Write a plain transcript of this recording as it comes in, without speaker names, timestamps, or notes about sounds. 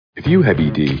If you have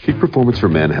ED, Peak Performance for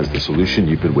Men has the solution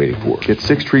you've been waiting for. Get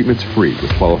 6 treatments free with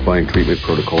qualifying treatment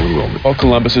protocol enrollment. Call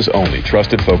Columbus's only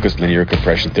trusted focused linear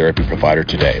compression therapy provider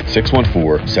today at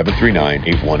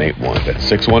 614-739-8181. That's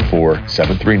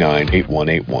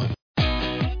 614-739-8181.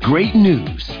 Great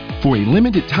news! For a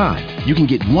limited time, you can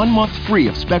get 1 month free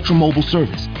of Spectrum Mobile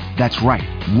service. That's right,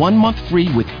 1 month free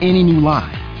with any new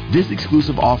line. This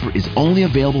exclusive offer is only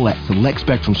available at select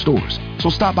Spectrum stores, so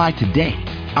stop by today.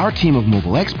 Our team of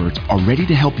mobile experts are ready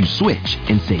to help you switch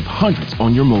and save hundreds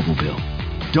on your mobile bill.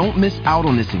 Don't miss out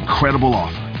on this incredible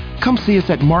offer. Come see us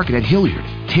at Market at Hilliard,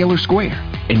 Taylor Square,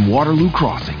 and Waterloo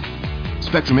Crossing.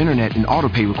 Spectrum Internet and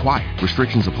autopay required.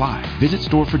 Restrictions apply. Visit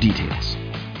store for details.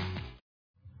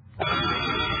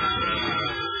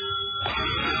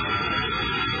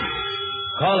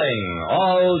 Calling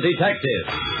all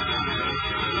detectives.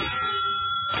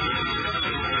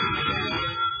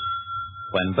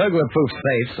 When burglar-proof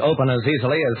safes open as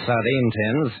easily as sardine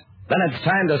tins, then it's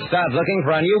time to start looking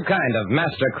for a new kind of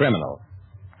master criminal.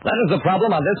 That is the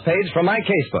problem on this page from my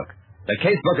casebook, the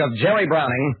casebook of Jerry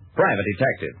Browning, private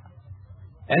detective.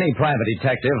 Any private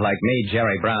detective like me,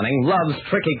 Jerry Browning, loves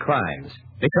tricky crimes,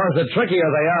 because the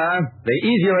trickier they are, the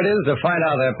easier it is to find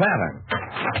out their pattern.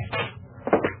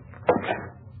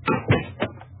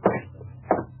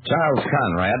 Charles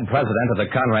Conrad, president of the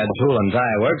Conrad Tool and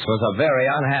Die Works, was a very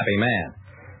unhappy man.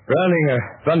 Browning, a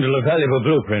bundle of valuable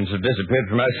blueprints have disappeared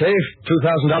from my safe,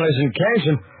 $2,000 in cash,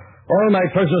 and all my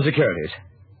personal securities.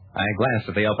 I glanced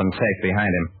at the open safe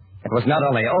behind him. It was not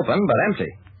only open, but empty.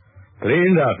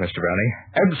 Cleaned out, Mr. Browning.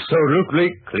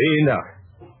 Absolutely cleaned out.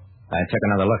 I took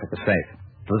another look at the safe.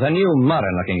 It was a new,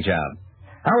 modern-looking job.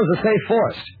 How was the safe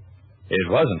forced? It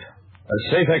wasn't. A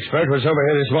safe expert was over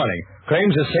here this morning.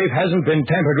 Claims the safe hasn't been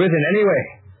tampered with in any way.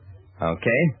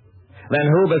 Okay. Then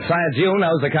who besides you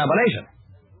knows the combination?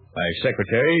 My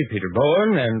secretary, Peter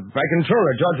Bowen, and my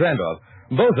controller, George Randolph.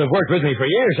 Both have worked with me for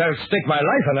years. I'll stake my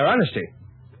life on their honesty.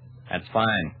 That's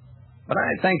fine. But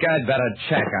I think I'd better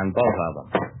check on both of them.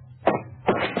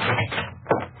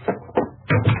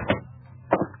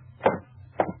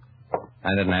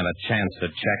 I didn't have a chance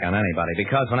to check on anybody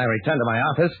because when I returned to my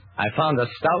office, I found a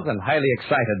stout and highly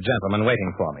excited gentleman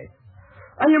waiting for me.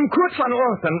 I am Kurt van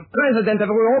Orten, president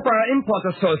of Europa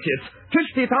Import Associates.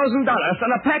 $50,000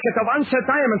 and a packet of unset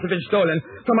diamonds have been stolen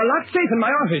from a locked safe in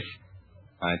my office.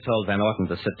 I told Van Orten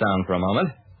to sit down for a moment,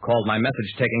 called my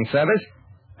message-taking service,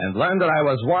 and learned that I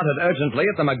was wanted urgently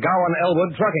at the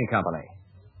McGowan-Elwood Trucking Company.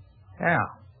 Yeah.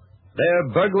 Their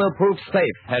burglar-proof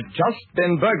safe had just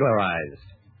been burglarized.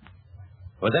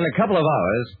 Within a couple of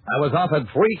hours, I was offered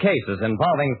 3 cases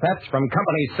involving thefts from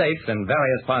company safes in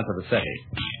various parts of the city.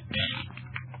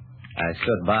 I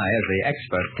stood by as the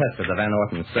expert tested the Van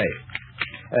Orten safe.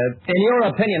 In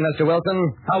your opinion, Mr. Wilson,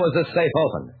 how was this safe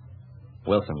opened?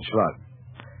 Wilson shrugged.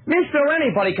 Mister,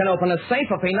 anybody can open a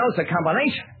safe if he knows the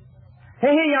combination.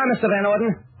 Hey, here you are, Mr. Van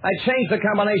Orten. I changed the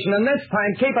combination, and this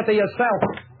time, keep it to yourself.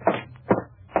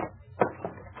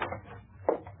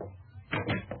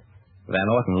 Van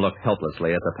Orten looked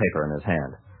helplessly at the paper in his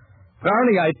hand.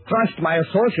 Brownie, I trust my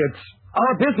associates.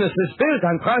 Our business is built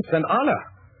on trust and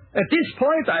honor. At this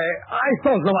point, I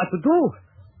don't know what to do.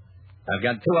 I've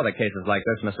got 2 other cases like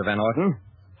this, Mr. Van Orten.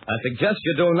 I suggest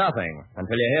you do nothing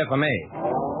until you hear from me.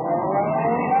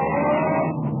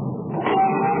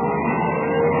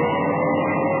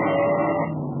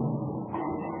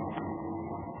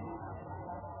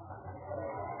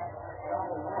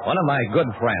 One of my good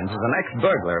friends is an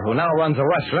ex-burglar who now runs a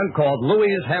restaurant called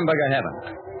Louie's Hamburger Heaven.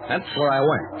 That's where I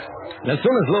went. And as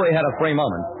soon as Louie had a free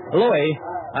moment, Louie,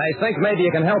 I think maybe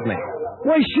you can help me.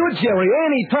 Why, sure, Jerry.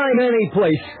 Any time, any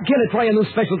place. Can I try a new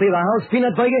specialty of the house,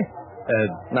 peanut burger?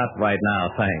 Not right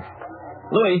now, thanks.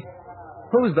 Louie,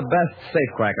 who's the best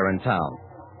safecracker in town?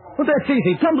 Well, that's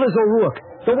easy. Tumblers O'Rourke.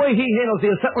 The way he handles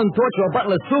the acetylene torch or a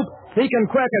bottle of soup, he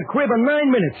can crack a crib in 9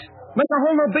 minutes. Make a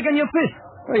hole no big in your fist.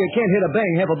 Well, you can't hit a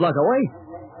bang half a block away.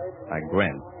 I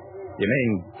grinned. You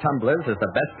mean Tumblers is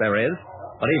the best there is?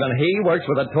 But even he works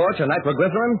with a torch and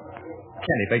nitroglycerin?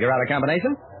 Can he figure out a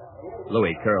combination?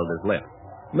 Louis curled his lip.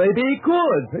 Maybe he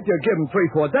could, if you give him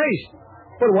 3-4 days.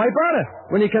 But why bother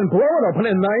when you can blow it open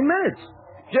in 9 minutes?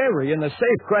 Jerry, in the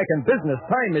safe-cracking business,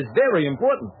 time is very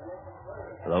important.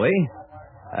 Louis,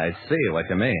 I see what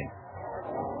you mean.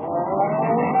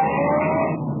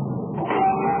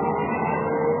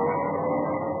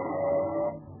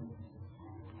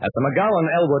 At the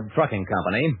McGowan-Elwood Trucking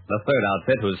Company, the third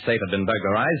outfit whose safe had been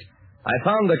burglarized, I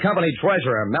found the company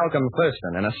treasurer, Malcolm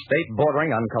Thurston, in a state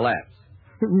bordering on collapse.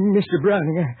 Mr.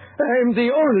 Browning, I'm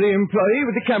the only employee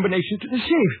with the combination to the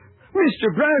safe. Mr.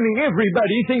 Browning,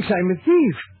 everybody thinks I'm a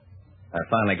thief. I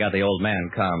finally got the old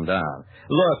man calmed down.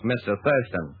 Look, Mr.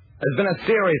 Thurston, there's been a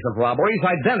series of robberies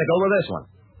identical with this one.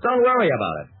 Don't worry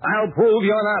about it. I'll prove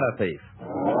you're not a thief.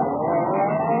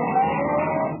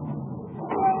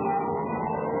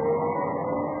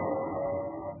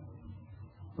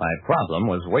 My problem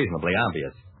was reasonably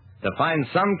obvious. To find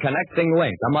some connecting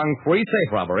link among 3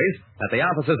 safe robberies at the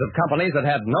offices of companies that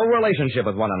had no relationship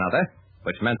with one another,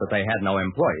 which meant that they had no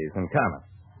employees in common.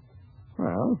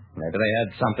 Well, maybe they had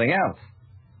something else.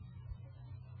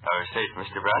 Our safe,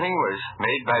 Mr. Browning, was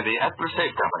made by the Atlas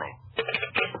Safe Company.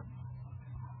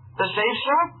 The safe,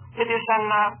 sir? It is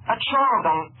a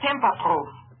Jordan, tamper-proof.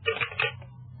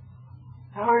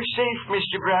 Our safe,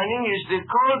 Mr. Browning, is the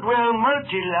Caldwell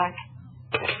Multilock.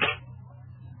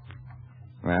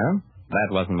 Well, that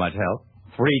wasn't much help.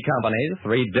 3 companies,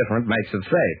 3 different makes of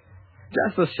safe.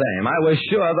 Just the same, I was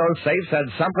sure those safes had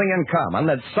something in common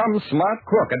that some smart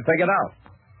crook had figured out.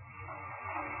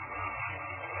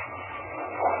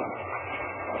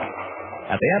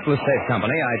 At the Atlas Safe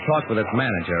Company, I talked with its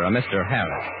manager, a Mr.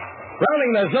 Harris.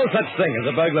 Browning, there's no such thing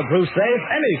as a burglar-proof safe.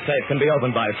 Any safe can be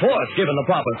opened by force, given the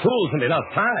proper tools and enough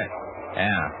time.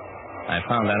 Yeah, I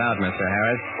found that out, Mr.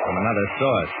 Harris, from another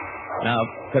source. Now,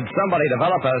 could somebody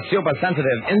develop a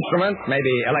super-sensitive instrument,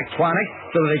 maybe electronic,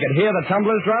 so that he could hear the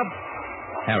tumblers drop?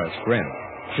 Harris grinned.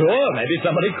 Sure, maybe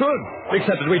somebody could.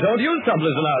 Except that we don't use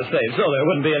tumblers in our safe, so there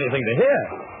wouldn't be anything to hear.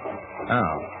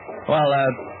 Oh. Well,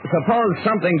 suppose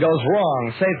something goes wrong,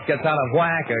 safe gets out of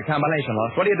whack or combination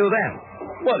lost. What do you do then?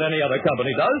 What any other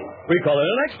company does. We call in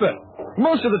an expert.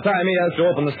 Most of the time he has to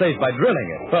open the safe by drilling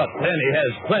it, but then he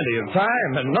has plenty of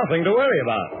time and nothing to worry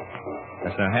about.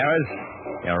 Mr. Harris,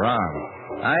 you're wrong.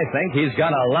 I think he's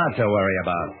got a lot to worry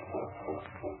about.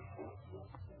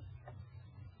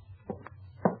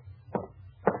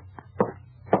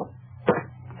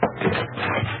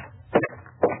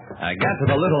 I got to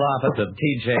the little office of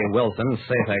T.J. Wilson,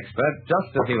 safe expert,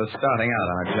 just as he was starting out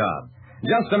on a job.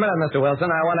 Just a minute, Mr.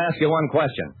 Wilson. I want to ask you one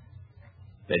question.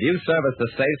 Did you service the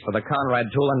safes for the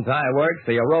Conrad Tool and Die Works,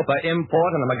 the Europa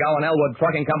Import, and the McGowan Elwood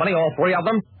Trucking Company, all 3 of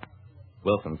them?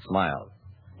 Wilson smiled.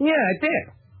 Yeah, I did.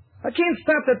 I can't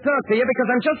stop to talk to you because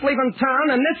I'm just leaving town,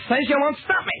 and this says you won't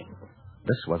stop me.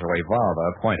 This was a revolver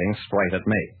pointing straight at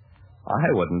me. I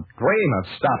wouldn't dream of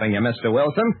stopping you, Mr.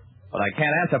 Wilson, but I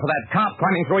can't answer for that cop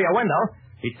climbing through your window.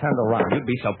 He turned around. You'd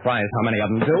be surprised how many of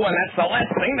them do, and that's the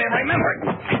last thing they remember.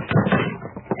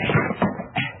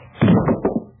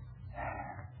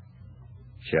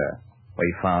 Sure. We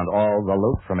found all the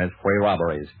loot from his 3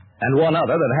 robberies, and one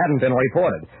other that hadn't been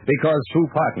reported, because 2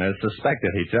 partners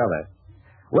suspected each other.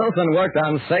 Wilson worked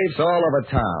on safes all over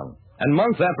town, and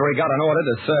months after he got an order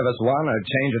to service one or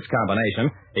change its combination,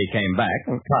 he came back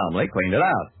and calmly cleaned it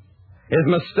out. His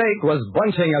mistake was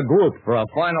bunching a group for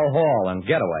a final haul and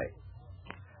getaway.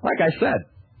 Like I said,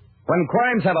 when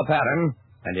crimes have a pattern,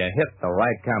 and you hit the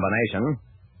right combination,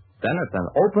 then it's an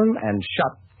open and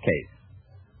shut case.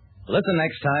 Listen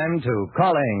next time to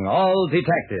Calling All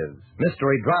Detectives,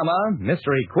 mystery drama,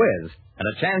 mystery quiz, and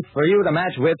a chance for you to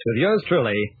match wits with yours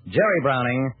truly, Jerry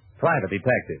Browning, Private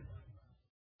Detective.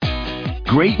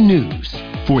 Great news!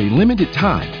 For a limited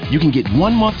time, you can get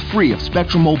 1 month free of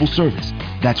Spectrum Mobile service.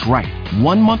 That's right,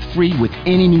 1 month free with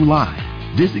any new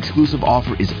line. This exclusive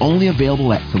offer is only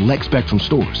available at select Spectrum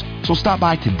stores, so stop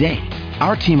by today.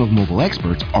 Our team of mobile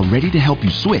experts are ready to help you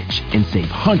switch and save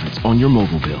hundreds on your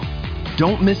mobile bill.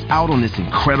 Don't miss out on this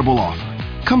incredible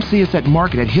offer. Come see us at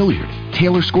Market at Hilliard,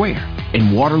 Taylor Square,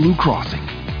 and Waterloo Crossing.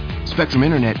 Spectrum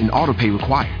Internet and autopay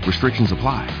required. Restrictions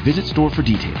apply. Visit store for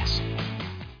details.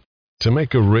 To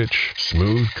make a rich,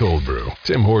 smooth cold brew,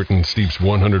 Tim Hortons steeps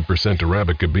 100%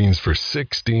 Arabica beans for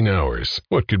 16 hours.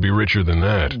 What could be richer than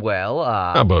that? Well,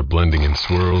 How about blending in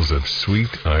swirls of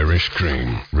sweet Irish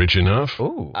cream? Rich enough?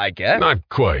 Ooh, I guess. Not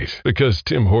quite, because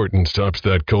Tim Hortons tops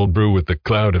that cold brew with the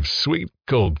cloud of sweet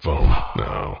cold foam.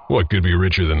 Now, what could be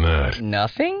richer than that?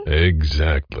 Nothing?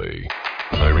 Exactly.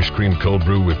 Irish cream cold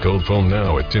brew with cold foam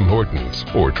now at Tim Hortons.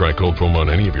 Or try cold foam on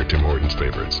any of your Tim Hortons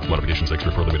favorites. Modifications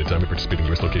extra for a limited time at participating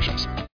U.S. locations.